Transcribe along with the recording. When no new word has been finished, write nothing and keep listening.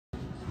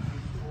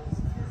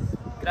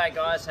G'day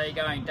guys, how you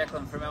going?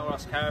 Declan from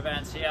Elross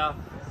Caravans here.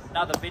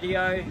 Another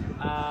video.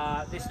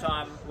 This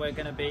time we're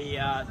going to be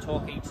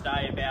talking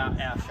today about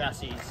our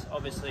chassis.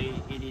 Obviously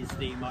it is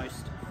the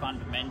most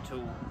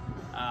fundamental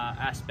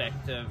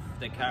aspect of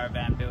the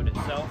caravan build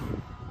itself.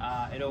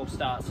 It all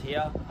starts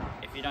here.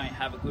 If you don't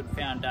have a good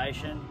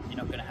foundation, you're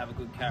not going to have a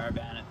good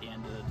caravan at the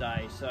end of the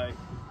day. So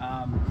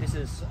this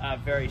is a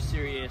very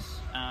serious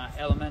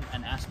element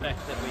and aspect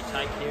that we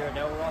take here at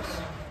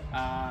Elross.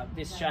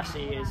 This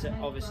chassis is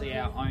obviously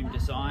our own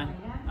design.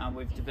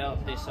 We've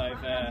developed this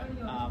over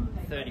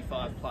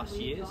 35 plus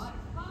years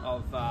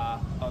of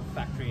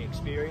factory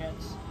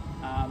experience.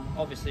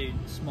 Obviously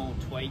small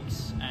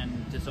tweaks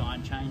and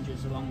design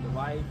changes along the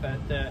way,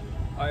 but the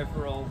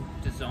overall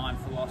design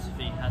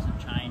philosophy hasn't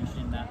changed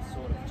in that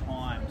sort of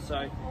time.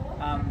 So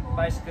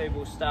basically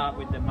we'll start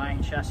with the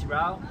main chassis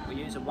rail. We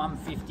use a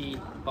 150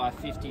 by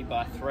 50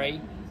 by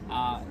 3.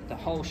 The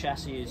whole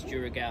chassis is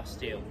Duragal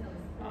steel.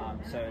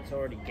 So it's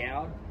already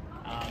goured.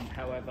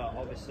 However,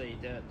 obviously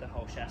the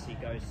whole chassis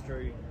goes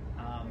through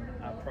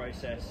a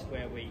process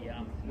where we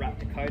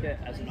raptor coat it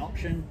as an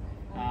option,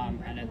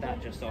 and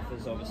that just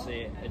offers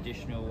obviously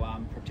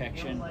additional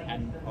protection,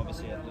 and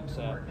obviously it looks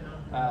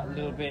a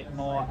little bit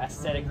more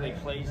aesthetically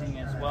pleasing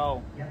as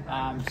well.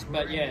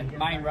 But yeah,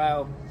 main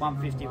rail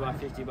 150 by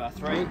 50 by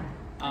 3,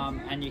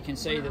 and you can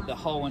see that the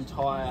whole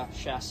entire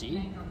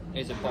chassis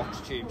is a box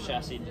tube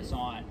chassis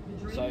design.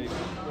 So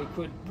we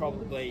could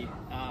probably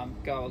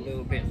go a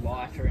little bit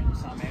lighter in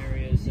some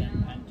areas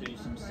and do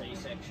some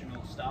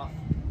C-sectional stuff,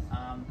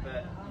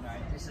 but you know,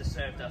 this has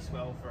served us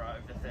well for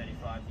over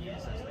 35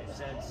 years, as we've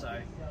said.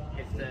 So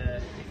if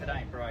it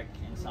ain't broke,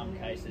 in some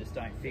cases,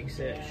 don't fix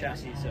it.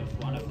 Chassis are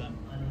one of them.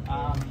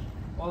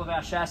 All of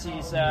our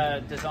chassis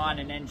are designed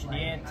and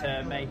engineered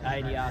to meet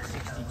ADR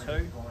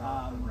 62,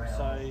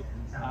 so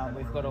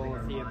we've got all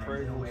of the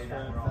approvals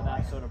for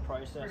that sort of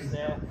process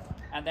there.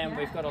 And then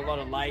we've got a lot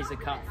of laser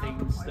cut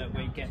things that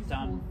we get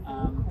done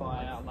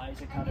by our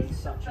laser cutters,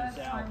 such as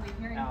our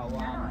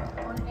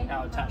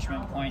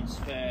attachment points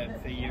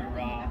for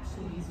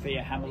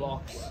your hammer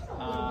locks,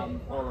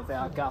 all of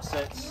our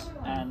gussets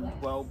and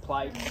weld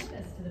plates,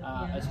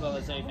 as well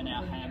as even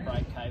our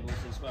handbrake cables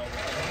as well.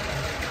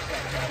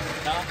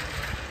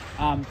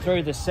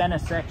 Through the center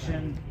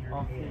section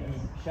of the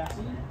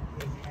chassis,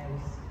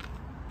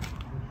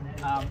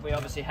 we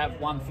obviously have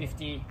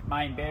 150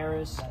 main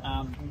bearers.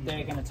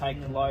 They're going to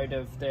take the load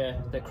of the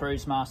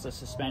Cruisemaster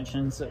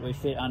suspensions that we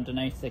fit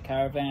underneath the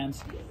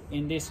caravans.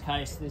 In this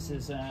case, this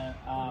is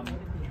an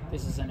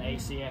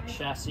ECX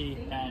chassis,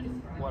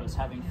 and what it's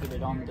having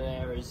fitted on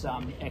there is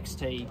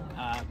XT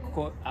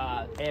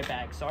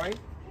airbag, sorry,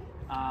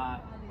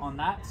 on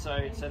that.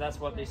 So that's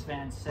what this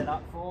van's set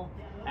up for.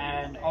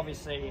 And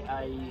obviously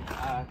a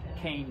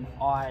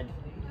keen-eyed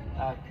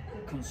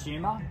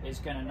consumer is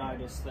going to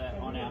notice that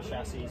on our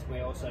chassis we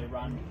also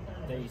run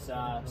these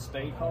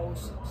speed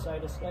holes, so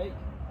to speak.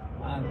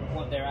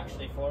 What they're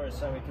actually for is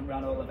so we can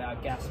run all of our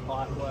gas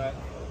pipe work,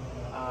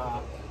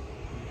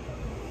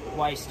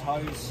 waste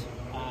hose,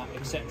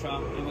 etc.,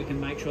 and we can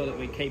make sure that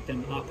we keep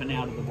them up and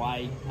out of the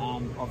way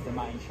of the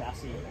main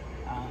chassis.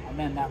 And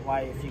then that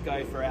way, if you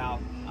go for our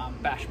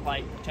bash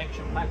plate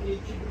protection package,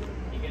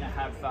 you're going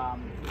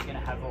to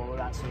have all of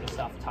that sort of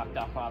stuff tucked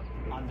up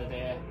under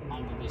there,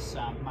 under this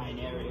main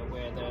area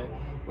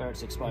where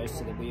it's exposed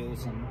to the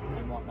wheels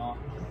and whatnot.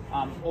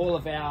 All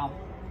of our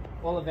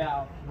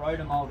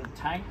rotomolded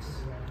tanks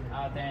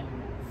are then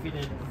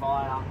fitted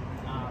via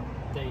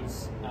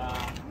these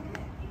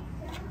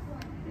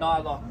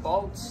nylock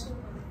bolts.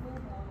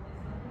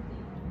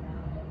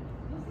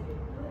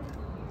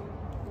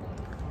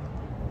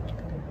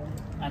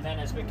 And then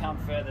as we come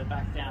further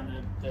back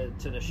down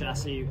to the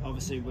chassis,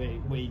 obviously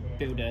we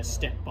build a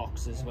step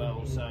box as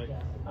well. So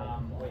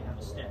we have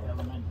a step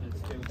element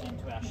that's built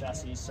into our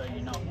chassis, so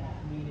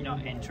you're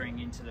not entering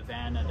into the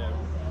van at a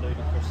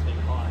ludicrously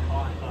high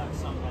height like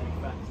some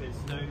manufacturers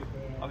do.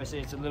 Obviously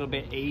it's a little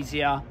bit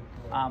easier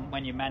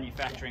when you're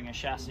manufacturing a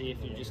chassis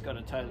if you've just got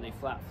a totally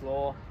flat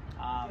floor.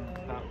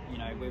 But you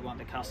know, we want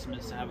the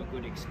customers to have a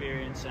good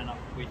experience, and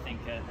we think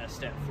a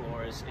step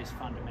floor is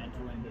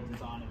fundamental in the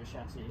design of a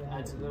chassis. It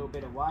adds a little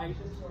bit of weight.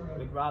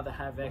 We'd rather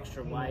have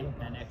extra weight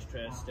and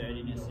extra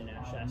sturdiness in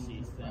our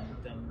chassis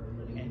than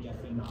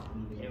anything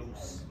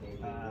else,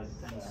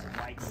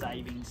 than weight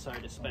saving, so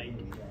to speak.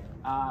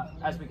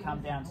 As we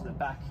come down to the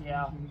back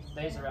here,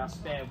 these are our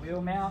spare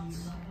wheel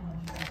mounts.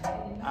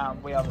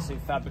 We obviously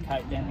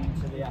fabricate them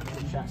into the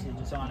actual chassis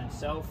design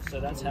itself, so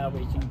that's how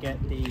we can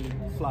get the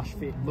flush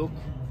fit look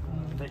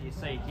that you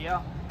see here.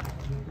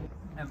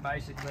 And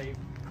basically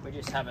we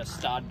just have a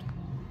stud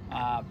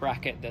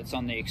bracket that's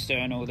on the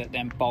external that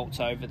then bolts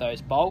over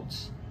those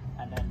bolts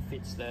and then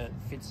fits the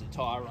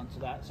tyre onto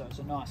that, so it's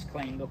a nice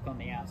clean look on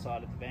the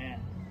outside of the van.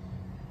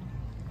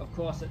 Of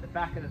course, at the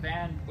back of the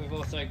van we've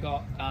also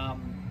got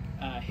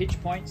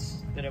hitch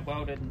points that are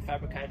welded and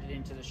fabricated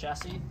into the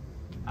chassis.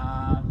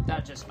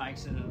 That just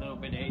makes it a little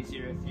bit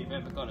easier if you've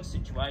ever got a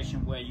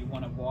situation where you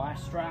want a wire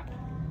strap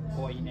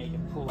or you need to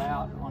pull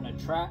out on a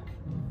track.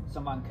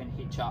 someone can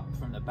hitch up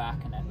from the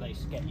back and at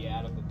least get you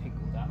out of the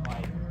pickle that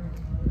way.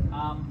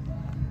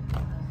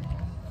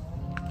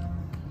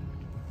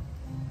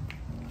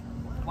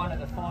 One of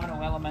the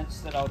final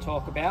elements that I'll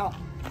talk about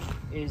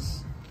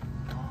is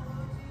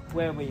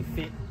where we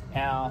fit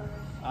our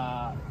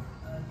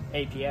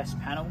EPS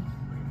panel,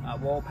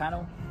 wall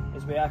panel,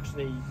 is we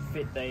actually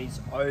fit these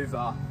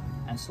over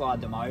and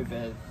slide them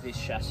over this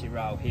chassis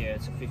rail here.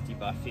 It's a 50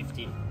 by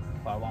 50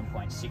 by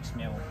 1.6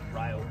 mil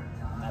rail,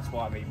 and that's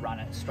why we run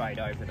it straight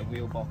over the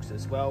wheel box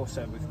as well.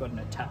 So we've got an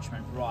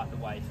attachment right the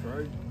way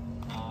through,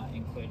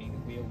 including the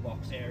wheel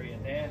box area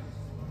there.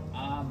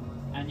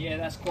 And yeah,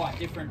 that's quite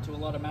different to a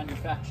lot of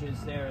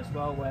manufacturers there as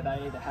well, where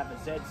they either have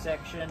a Z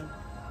section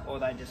or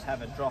they just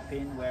have a drop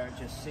in where it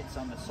just sits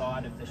on the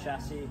side of the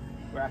chassis.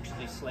 We're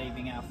actually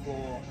sleeving our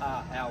floor,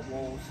 our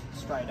walls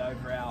straight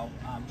over our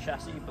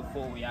chassis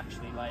before we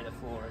actually lay the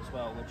floor as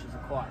well, which is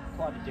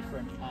quite a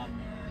different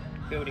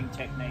building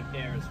technique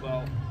there as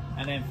well.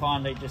 And then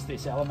finally, just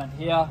this element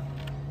here,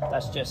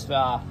 that's just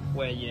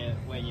where your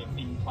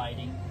bin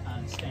plating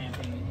and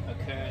stamping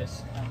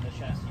occurs on the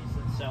chassis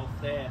itself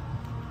there.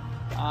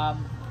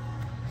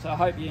 So I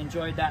hope you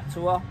enjoyed that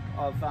tour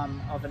of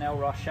an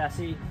Elross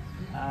chassis.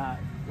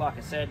 Like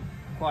I said,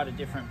 quite a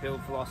different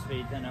build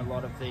philosophy than a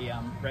lot of the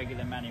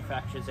regular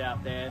manufacturers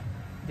out there.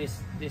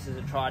 This is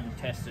a tried and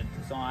tested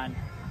design.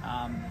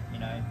 You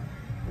know,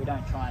 we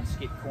don't try and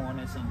skip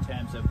corners in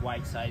terms of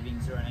weight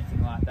savings or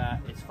anything like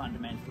that. It's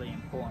fundamentally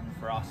important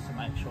for us to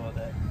make sure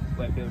that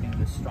we're building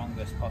the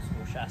strongest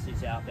possible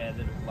chassis out there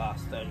that will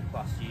last 30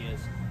 plus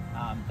years.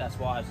 That's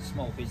why as a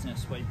small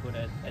business we put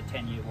a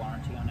 10-year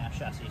warranty on our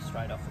chassis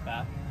straight off the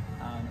bat,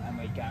 and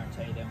we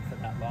guarantee them for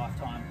that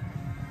lifetime.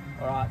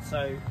 Alright,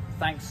 so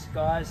thanks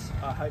guys,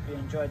 I hope you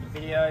enjoyed the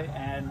video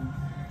and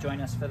join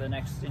us for the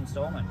next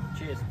installment.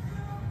 Cheers.